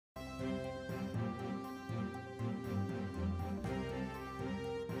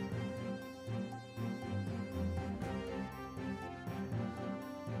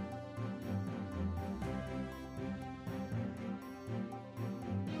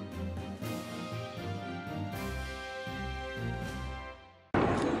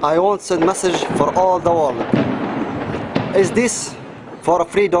I want to send a message for all the world. Is this for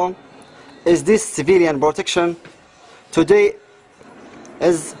freedom? Is this civilian protection? Today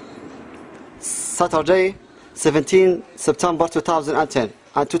is Saturday, 17 September 2010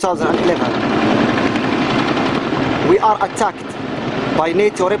 and 2011. We are attacked by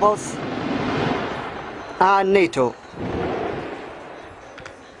NATO rebels and NATO.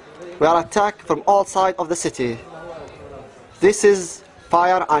 We are attacked from all sides of the city. This is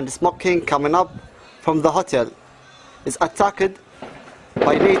fire and smoking coming up from the hotel. It's attacked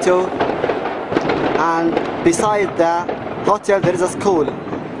by NATO, and beside the hotel there is a school,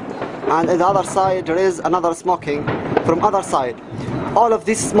 and on the other side there is another smoking from other side. All of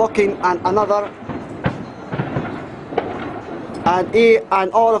this smoking and another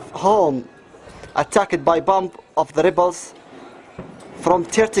and all of home attacked by bomb of the rebels from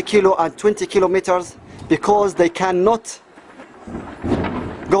 30 kilo and 20 kilometers, because they cannot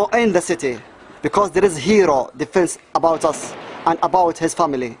go in the city, because there is hero defense about us and about his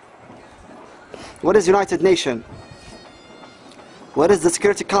family. What is United Nations? What is the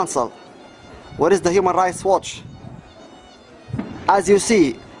Security Council? What is the Human Rights Watch? As you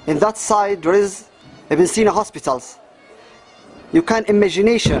see, in that side there is Ibn Sina hospitals. You can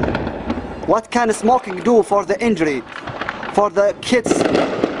imagination what can smoking do for the injury, for the kids,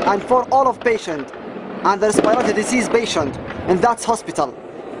 and for all of patient and the respiratory disease patient in that hospital.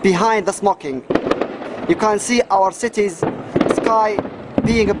 Behind the smoking, you can see our city's sky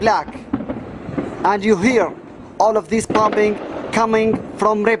being black, and you hear all of this bombing coming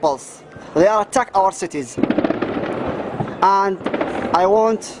from rebels. They are attack our cities, and I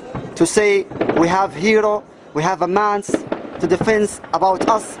want to say we have hero, we have a man to defend about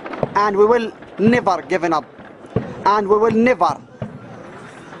us, and we will never give up, and we will never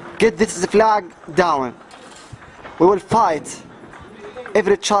get this flag down. We will fight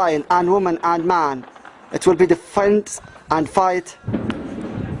every child and woman and man. It will be defend and fight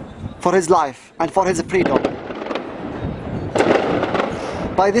for his life and for his freedom.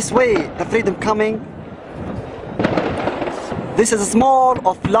 By this way, the freedom coming. This is a small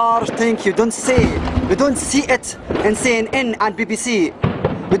of large thing you don't see. You don't see it in CNN and BBC.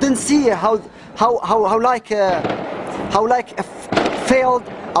 You don't see how like a failed,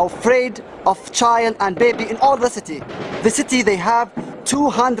 afraid of child and baby in all the city. The city, they have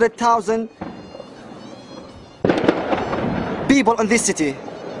 200,000 people in this city.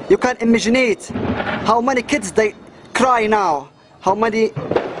 You can imagine how many kids they cry now, how many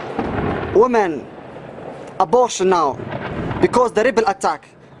women abortion now, because the rebel attack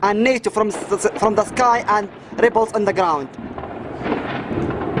and NATO from the sky and rebels on the ground.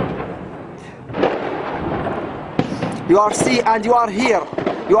 You are see and you are here.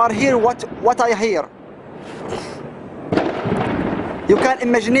 You are here what I hear. You can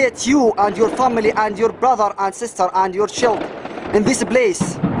imagine you and your family and your brother and sister and your child in this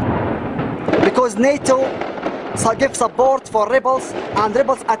place, because NATO gives support for rebels and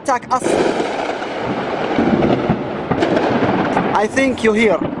rebels attack us. I think you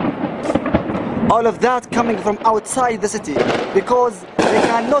hear all of that coming from outside the city, because they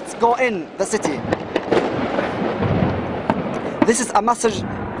cannot go in the city. This is a message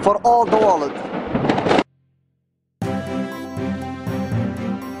for all the world.